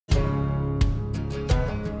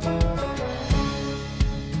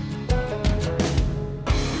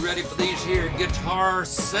ready for these here guitar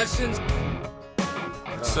sessions?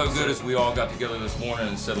 So good as we all got together this morning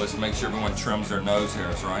and said, let's make sure everyone trims their nose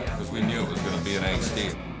hairs, right? Because we knew it was going to be an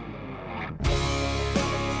HD.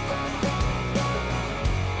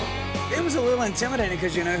 It was a little intimidating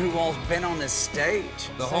because you know who all's been on this stage.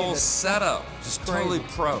 The whole setup, just totally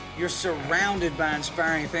pro. You're surrounded by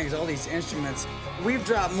inspiring things, all these instruments. We've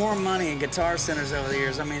dropped more money in guitar centers over the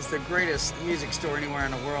years. I mean, it's the greatest music store anywhere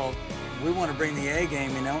in the world. We want to bring the A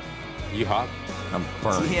game, you know? You hot? I'm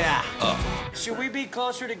burned up. Should we be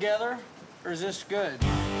closer together, or is this good?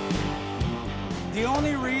 The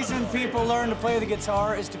only reason people learn to play the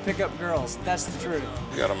guitar is to pick up girls. That's the truth.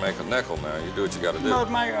 You gotta make a nickel now. You do what you gotta do.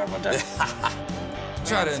 Mowed my yard one time.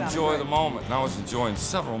 Try to enjoy the moment, and I was enjoying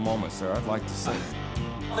several moments there, I'd like to say.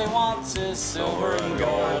 All they want is silver and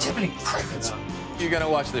gold. Tiffany Crickets. You gonna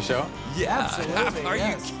watch the show? Yeah. Absolutely, Are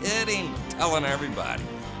yes. you kidding? Telling everybody.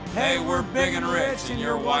 Hey, we're big and rich, and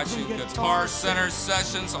you're watching Guitar Center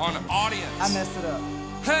Sessions on Audience. I messed it up.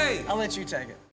 Hey! I'll let you take it.